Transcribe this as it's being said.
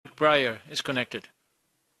Breyer is connected.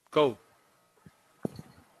 Go.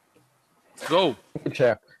 Go. Thank you,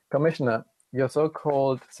 Chair. Commissioner, your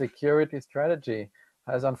so-called security strategy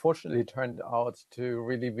has unfortunately turned out to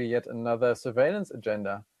really be yet another surveillance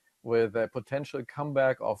agenda with a potential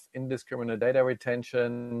comeback of indiscriminate data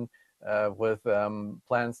retention, with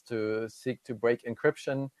plans to seek to break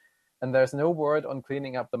encryption. And there's no word on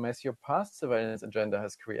cleaning up the mess your past surveillance agenda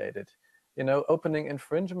has created. You know, opening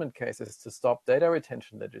infringement cases to stop data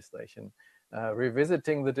retention legislation,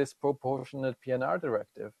 revisiting the disproportionate PNR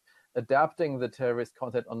directive, adapting the terrorist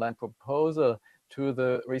content online proposal to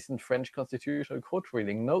the recent French Constitutional Court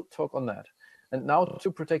ruling. No talk on that. And now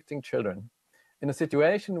to protecting children. In a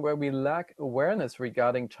situation where we lack awareness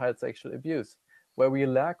regarding child sexual abuse, where we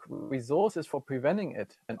lack resources for preventing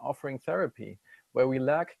it and offering therapy, where we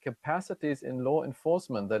lack capacities in law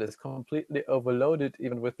enforcement that is completely overloaded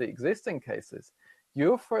even with the existing cases,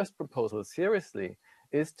 your first proposal, seriously,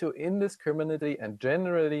 is to indiscriminately and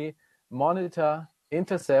generally monitor,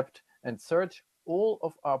 intercept, and search all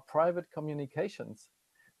of our private communications.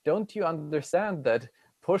 Don't you understand that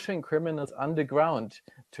pushing criminals underground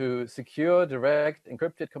to secure, direct,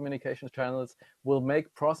 encrypted communication channels will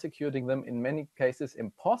make prosecuting them in many cases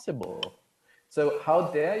impossible? So how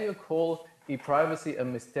dare you call e-privacy a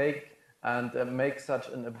mistake and make such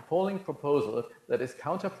an appalling proposal that is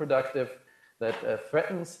counterproductive, that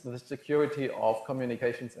threatens the security of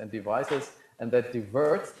communications and devices, and that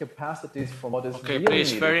diverts capacities from what is really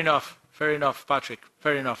please, needed. Fair enough, Patrick,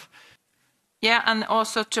 fair enough. Yeah, and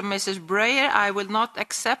also to Mrs. Breyer, I will not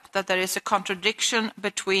accept that there is a contradiction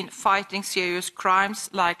between fighting serious crimes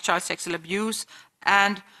like child sexual abuse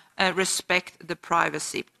and respect the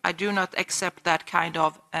privacy. I do not accept that kind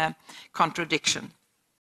of contradiction.